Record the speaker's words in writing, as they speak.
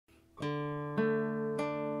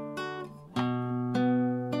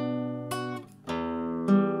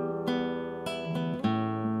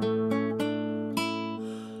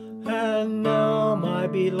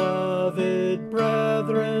beloved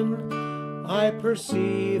brethren, I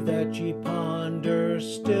perceive that ye ponder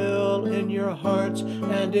still in your hearts,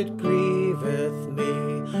 and it grieveth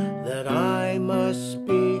me that I must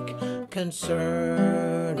speak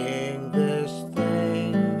concerning this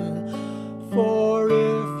thing. For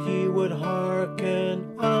if ye would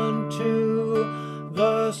hearken unto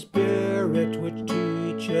the Spirit which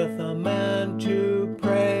teacheth a man to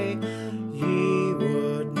pray, ye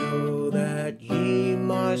would know that ye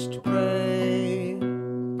must pray.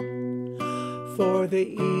 For the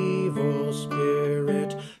evil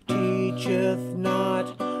spirit teacheth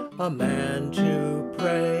not a man to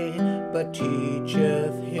pray, but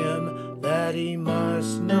teacheth him that he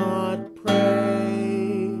must not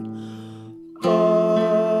pray.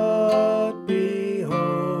 But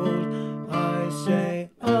behold, I say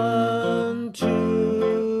unto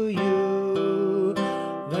you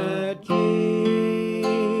that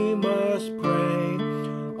ye must pray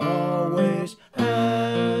always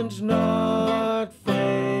and not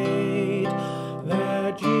faint,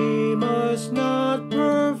 that ye must not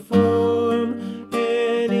perform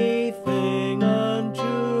anything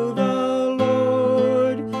unto the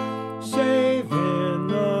Lord, save in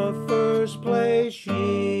the first place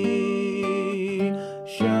ye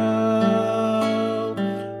shall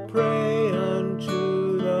pray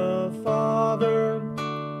unto the Father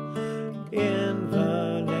in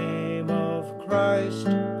the name of Christ,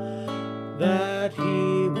 that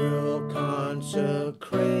he will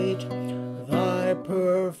consecrate thy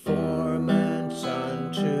performance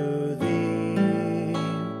unto thee,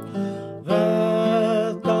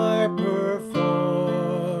 that thy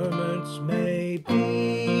performance may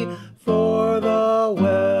be for the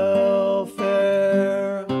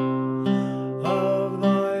welfare of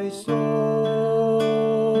thy soul.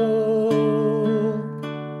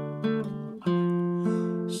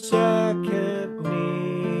 2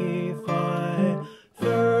 Nephi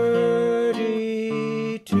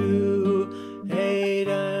 32, 8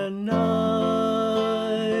 and 9.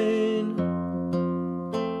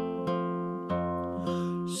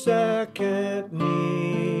 2